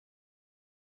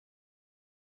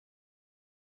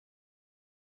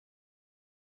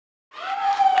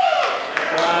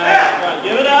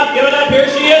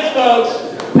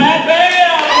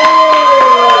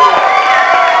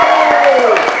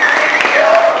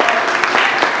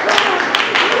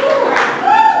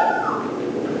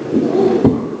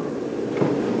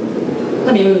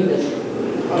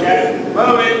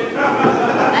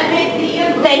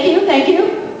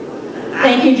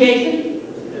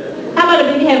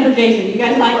stand for Jason. You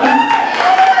guys like him?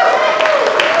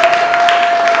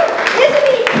 Isn't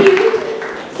he cute?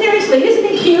 Seriously, isn't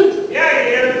he cute? Yeah, he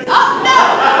is. Oh, no!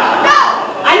 No!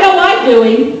 I know I'm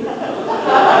doing.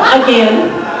 Again.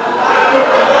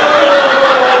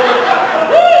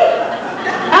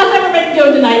 How's everybody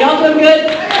doing tonight? Y'all doing good?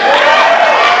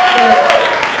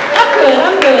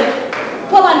 I'm good.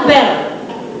 Well, I'm better.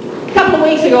 A couple of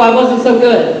weeks ago, I wasn't so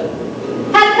good.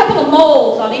 Had a couple of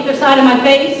moles on either side of my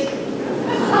face.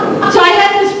 So I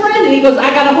had this friend, and he goes,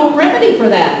 I got a home remedy for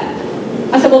that.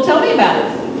 I said, well, tell me about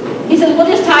it. He says, well,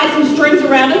 just tie some strings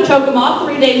around them, choke them off.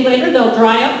 3 days later, they'll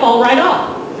dry up, fall right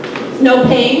off. No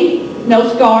pain,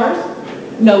 no scars,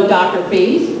 no doctor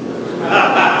fees.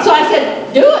 So I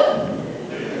said, do it.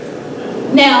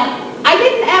 Now, I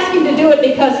didn't ask him to do it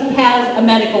because he has a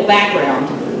medical background.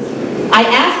 I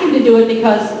asked him to do it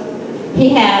because he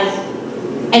has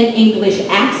an English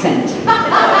accent.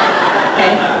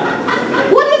 Okay?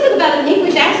 What is it about an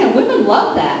English accent? Women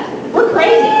love that. We're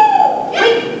crazy.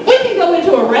 We can go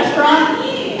into a restaurant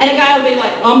and a guy will be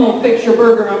like, I'm going to fix your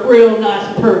burger up real nice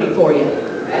and pretty for you.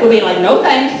 We'll be like, no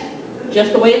thanks,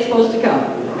 just the way it's supposed to come.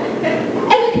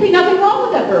 And there can be nothing wrong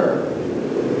with that burger.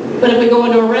 But if we go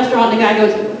into a restaurant and the guy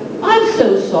goes, I'm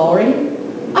so sorry.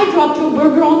 I dropped your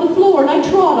burger on the floor and I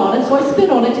trod on it, so I spit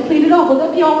on it to clean it off. Will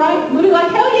that be all right? We'll be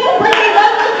like, hell yeah, bring me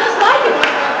that, just like it.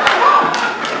 Come on.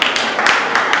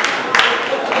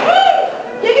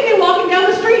 You can be walking down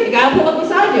the street, the guy will pull up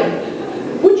beside you.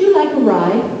 Would you like a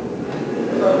ride?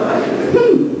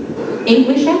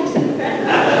 English accent.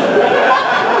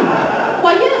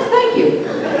 Why, yes, thank you.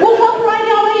 We'll hop right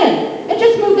on in. And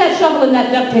just move that shovel and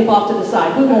that duct tape off to the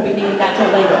side. We won't be needing that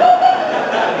till later.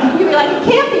 You'd be like, it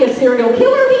can't be a serial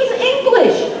killer, he's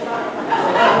English.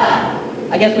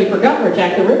 I guess we forgot where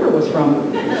Jack the Ripper was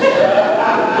from.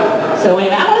 So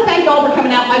anyway, I want to thank you all for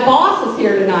coming out. My boss is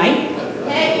here tonight.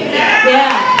 Yeah.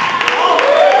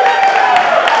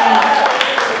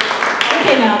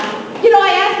 Okay, now, you know,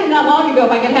 I asked him not long ago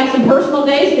if I could have some personal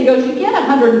days, and he goes, you get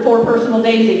 104 personal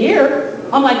days a year.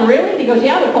 I'm like, really? And he goes,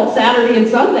 yeah, they're called Saturday and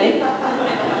Sunday.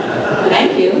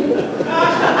 Thank you.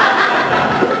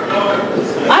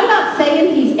 I'm not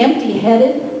saying he's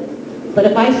empty-headed, but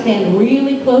if I stand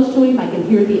really close to him, I can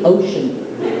hear the ocean.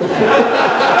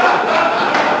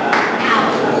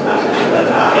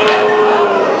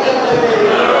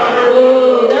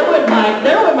 Oh, there went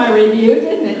my review,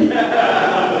 didn't it?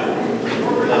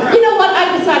 You know what?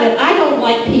 I've decided I don't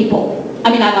like people. I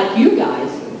mean, I like you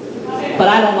guys, but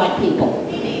I don't like people.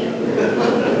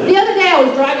 The other day I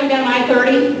was driving down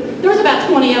I-30. There was about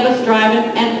 20 of us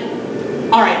driving, and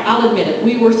all right, I'll admit it.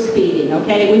 We were speeding,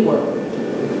 okay? We were.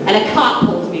 And a cop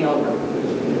pulls me over.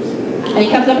 And he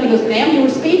comes up and he goes, ma'am, you were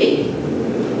speeding.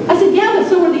 I said, yeah, but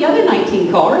so were the other 19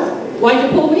 cars. Why'd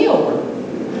you pull me over?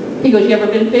 He goes, you ever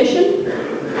been fishing?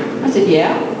 I said,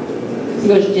 yeah. He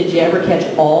goes, did you ever catch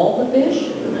all the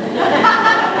fish?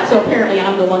 So apparently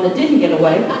I'm the one that didn't get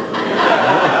away.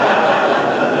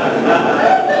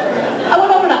 I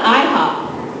went over to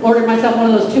IHOP, ordered myself one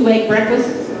of those 2-egg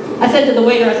breakfasts. I said to the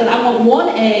waiter, I said, I want 1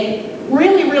 egg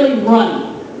really, really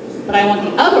runny, but I want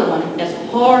the other one as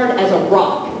hard as a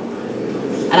rock.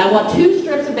 And I want 2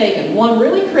 strips of bacon, one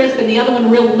really crisp and the other one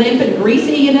real limp and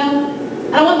greasy, you know?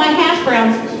 And I want my hash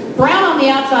browns brown on the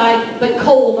outside, but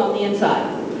cold on the inside.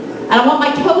 And I want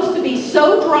my toast to be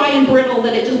so dry and brittle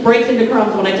that it just breaks into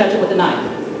crumbs when I touch it with a knife.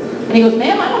 And he goes,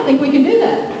 ma'am, I don't think we can do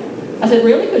that. I said,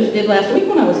 really? Because you did last week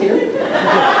when I was here.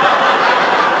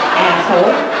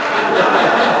 Asshole.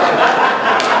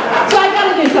 So I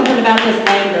got to do something about this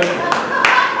anger.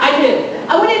 I do.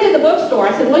 I went into the bookstore.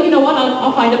 I said, well, you know what?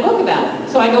 I'll find a book about it.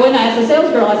 So I go in, I asked the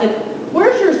sales girl, I said,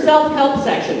 where's your self-help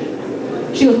section?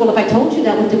 She goes, well, if I told you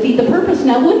that would defeat the purpose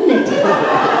now, wouldn't it?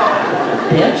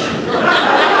 Bitch.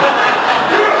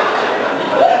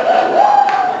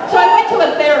 So I went to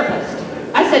a therapist.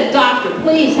 I said, doctor,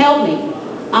 please help me.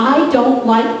 I don't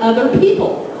like other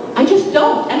people. I just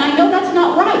don't. And I know that's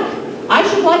not right. I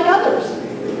should like others.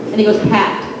 And he goes,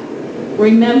 Pat,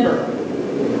 remember,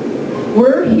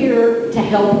 we're here to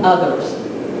help others.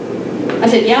 I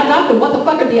said, yeah, doctor, what the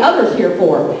fuck are the others here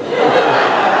for?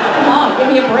 Come on, give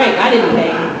me a break. I didn't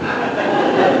pay.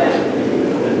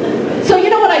 So you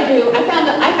know what I do? I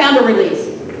found a release.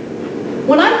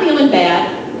 When I'm feeling bad,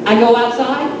 I go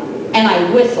outside and I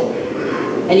whistle.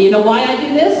 And you know why I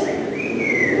do this?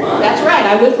 That's right,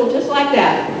 I whistle just like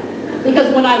that.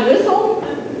 Because when I whistle,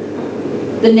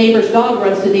 the neighbor's dog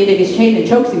runs to the end of his chain and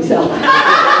chokes himself.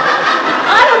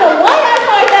 I don't know why I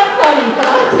find that funny, but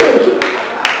I do.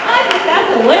 I think that's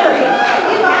hilarious.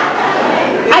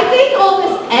 I think all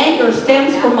this anger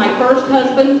stems from my first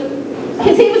husband,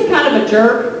 because he was kind of a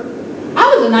jerk. I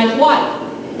was was a nice wife.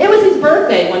 It was his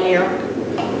birthday one year.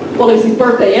 Well, it was his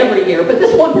birthday every year, but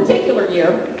this one particular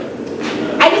year,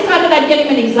 I decided I'd get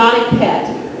him an exotic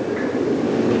pet.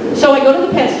 So I go to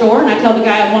the pet store and I tell the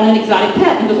guy I want an exotic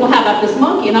pet. And he goes, well, how about this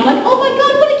monkey? And I'm like, oh my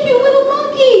God, what a cute little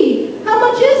monkey. How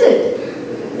much is it?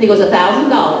 And he goes, $1,000.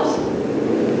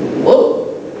 Whoa,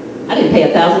 I didn't pay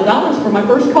 $1,000 for my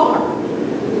first car.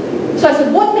 So I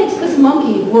said, what makes this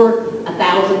monkey worth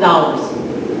 $1,000?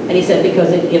 And he said,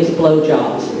 because it gives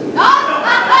blowjobs.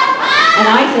 And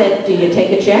I said, do you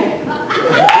take a check?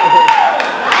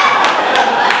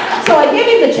 So I give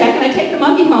him the check and I take the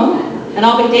monkey home, and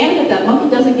I'll be damned if that monkey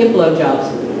doesn't give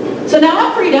blowjobs. So now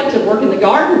I'm freed up to work in the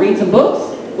garden, read some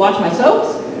books, watch my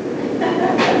soaps.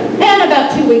 And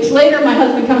about 2 weeks later, my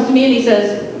husband comes to me and he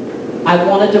says, I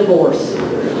want a divorce.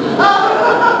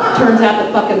 Turns out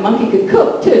the fucking monkey could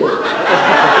cook too.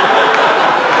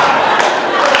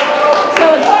 So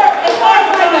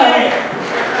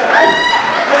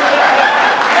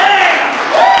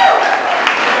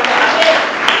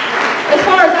as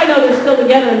far as I know, they're still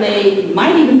together and they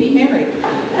might even be married.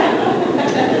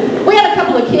 We had a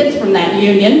couple of kids from that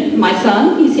union. My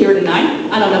son, he's here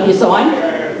tonight. I don't know if you saw him.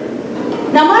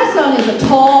 Now my son is a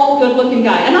tall, good-looking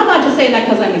guy. And I'm not just saying that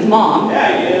because I'm his mom.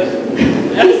 Yeah, he is.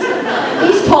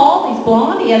 He's tall, he's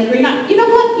blonde, he has green eyes. You know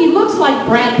what? He looks like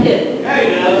Brad Pitt. Yeah,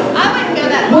 he does. I wouldn't go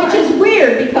that Which is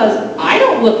weird because I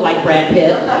don't look like Brad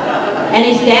Pitt. And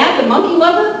his dad, the monkey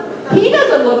lover, he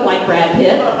doesn't look like Brad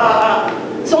Pitt.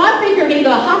 So I'm figuring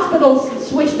either hospitals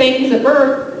switch babies at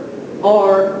birth,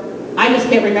 or I just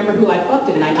can't remember who I fucked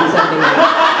in 1979.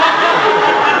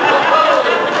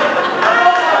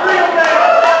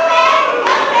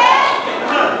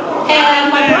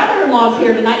 And my brother-in-law's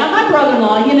here tonight. Now my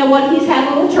brother-in-law, you know what? He's had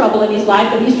a little trouble in his life,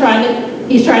 but he's trying to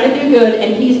do good,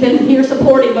 and he's been here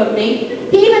supportive of me.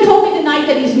 He even told me tonight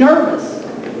that he's nervous.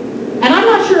 And I'm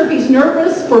not sure if he's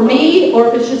nervous for me or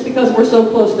if it's just because we're so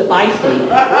close to Baill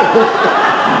Stand.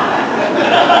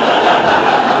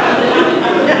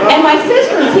 And my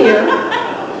sister's here.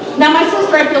 Now my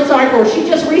sister, I feel sorry for her. She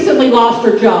just recently lost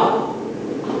her job.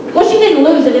 Well, she didn't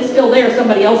lose it. It's still there.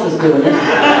 Somebody else is doing it.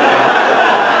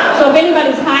 So if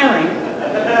anybody's hiring,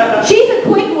 she's a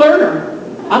quick learner.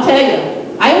 I'll tell you.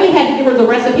 I only had to give her the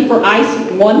recipe for ice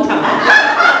one time.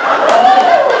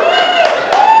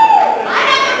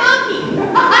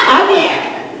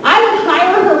 I would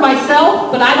hire her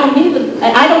myself, but I don't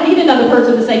need another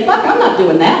person to say, fuck, I'm not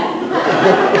doing that.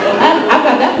 I've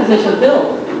got that position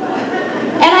filled.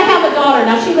 And I have a daughter.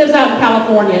 Now, she lives out in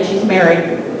California, and she's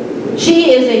married.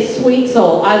 She is a sweet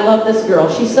soul. I love this girl.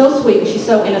 She's so sweet, and she's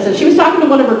so innocent. She was talking to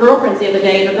one of her girlfriends the other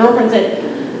day, and her girlfriend said,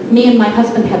 me and my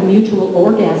husband have mutual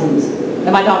orgasms.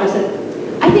 And my daughter said,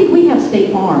 I think we have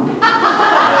State Farm.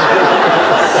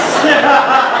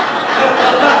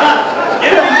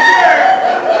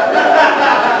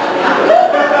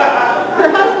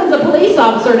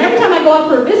 Officer, and every time I go out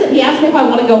for a visit, he asks me if I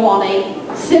want to go on a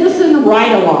citizen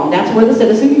ride-along. That's where the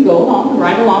citizen can go along and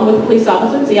ride along with the police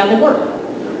officer and see how they work.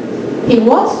 He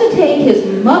wants to take his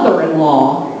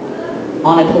mother-in-law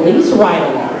on a police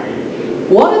ride-along.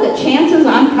 What are the chances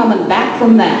I'm coming back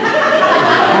from that?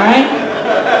 All right?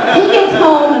 He gets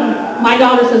home, and my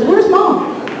daughter says, where's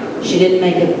Mom? She didn't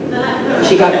make it.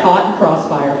 She got caught in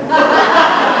crossfire.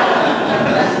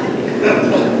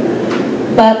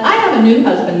 But I have a new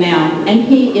husband now, and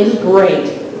he is great.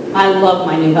 I love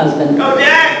my new husband. Go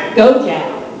Jack! Go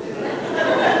Jack.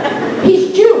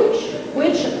 He's Jewish,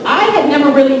 which I had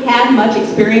never really had much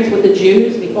experience with the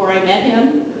Jews before I met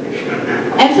him.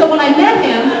 And so when I met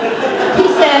him,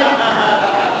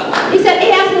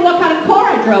 he asked me what kind of car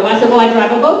I drove. I said, well, I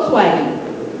drive a Volkswagen.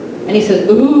 And he said,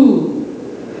 ooh,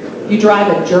 you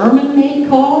drive a German-made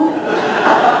car?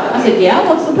 I said, yeah,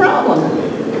 what's the problem?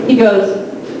 He goes,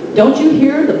 don't you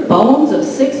hear the bones of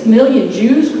 6 million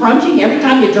Jews crunching every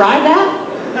time you drive that?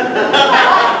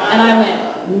 And I went,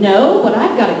 no, but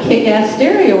I've got a kick-ass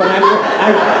stereo and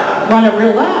I run it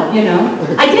real loud, you know.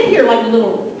 I did hear like a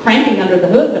little cranking under the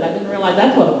hood, but I didn't realize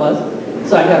that's what it was.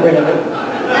 So I got rid of it.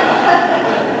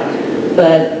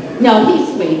 But, no, he's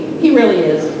sweet. He really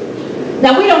is.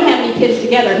 Now, we don't have any kids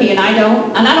together, he and I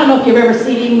don't. And I don't know if you've ever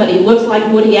seen him, but he looks like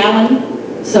Woody Allen.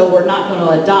 So we're not going to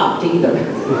adopt either.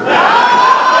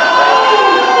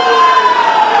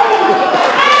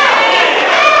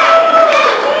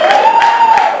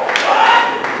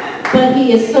 But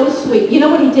he is so sweet. You know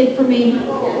what he did for me?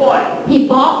 What? He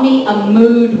bought me a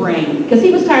mood ring. Because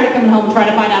he was tired of coming home and trying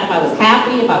to find out if I was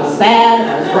happy, if I was sad, if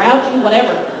I was grouchy,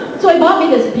 whatever. So he bought me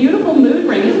this beautiful mood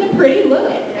ring. Isn't it pretty?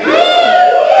 Look.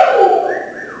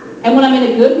 And when I'm in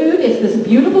a good mood, it's this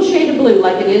beautiful shade of blue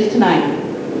like it is tonight.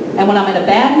 And when I'm in a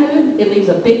bad mood, it leaves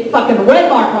a big fucking red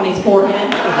mark on his forehead.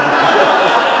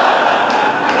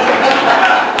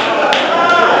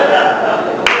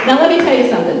 Now let me tell you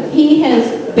something. He has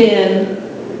been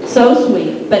so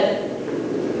sweet, but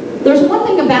there's one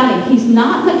thing about him. He's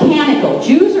not mechanical.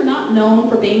 Jews are not known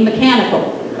for being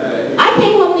mechanical. I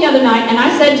came home the other night and I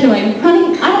said to him,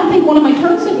 honey, I don't think one of my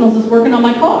turn signals is working on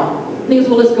my car. And he goes,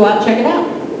 well, let's go out and check it out.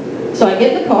 So I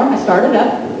get in the car, I start it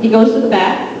up. He goes to the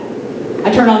back.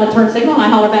 I turn on the turn signal and I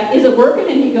holler back, is it working?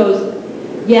 And he goes,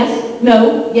 yes,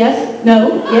 no, yes,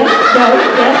 no, yes, no,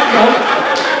 yes, no.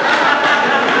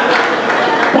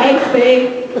 Thanks,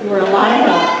 babe. You were a lot of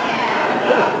help.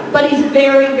 But he's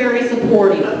very, very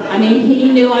supportive. I mean, he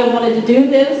knew I wanted to do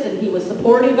this, and he was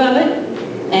supportive of it,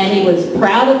 and he was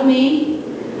proud of me.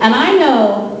 And I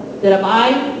know that if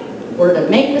I were to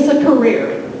make this a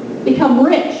career, become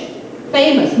rich,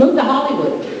 famous, move to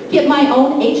Hollywood, get my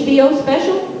own HBO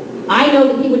special, I know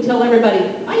that he would tell everybody,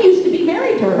 I used to be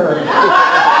married to her.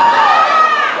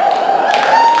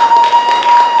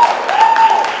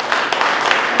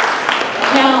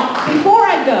 Now, before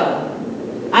I go,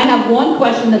 I have one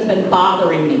question that's been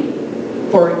bothering me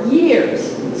for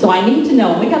years, so I need to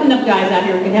know, and we got enough guys out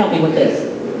here who can help me with this.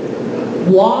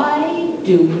 Why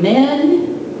do men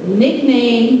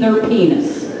nickname their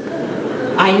penis?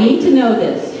 I need to know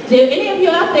this. Do any of you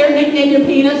out there nickname your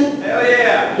penis? Hell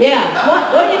yeah.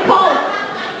 Yeah. What do you call it?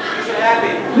 Mr.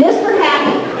 Happy. Mr.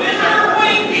 Happy. Mr.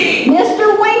 Winky.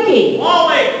 Mr. Winky.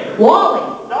 Wally. Wally.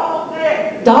 Donald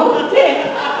Dick. Donald Dick.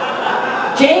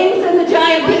 James and the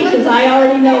Giant Peaches, I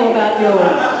already know about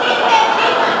yours.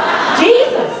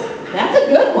 Jesus, that's a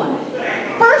good one.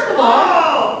 First of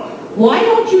all, why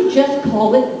don't you just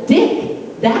call it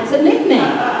Dick? That's a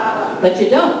nickname. But you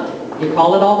don't. You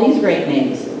call it all these great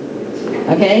names.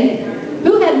 Okay?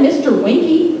 Who had Mr.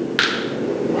 Winky?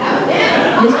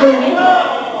 Mr. Winky?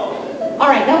 All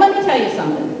right, now let me tell you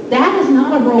something. That is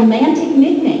not a romantic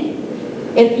nickname.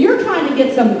 If you're trying to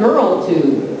get some girl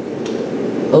to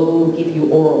give you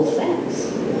oral sex,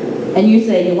 and you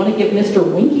say, you want to give Mr.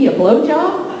 Winky a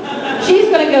blowjob? She's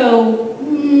going to go,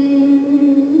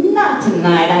 not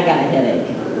tonight, I got a headache.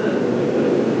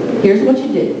 Here's what you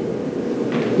do.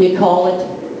 You call it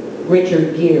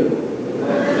Richard Gere.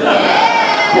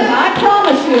 Because I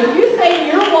promise you, if you say to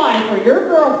your wife or your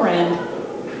girlfriend,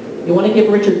 you want to give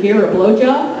Richard Gere a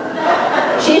blowjob?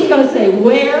 She's going to say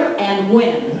where and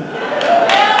when.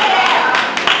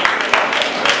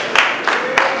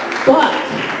 But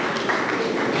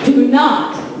do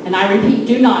not, and I repeat,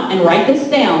 do not, and write this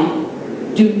down,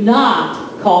 do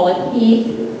not call it Heath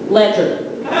Ledger.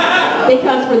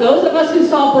 Because for those of us who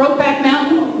saw Brokeback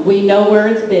Mountain, we know where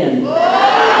it's been.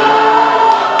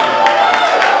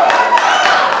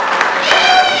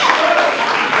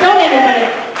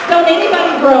 Don't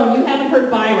anybody groan. You haven't heard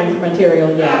Byron's material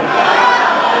yet.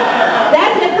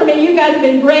 That's it for me. You guys have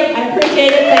been great. I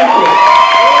appreciate it. Thank you.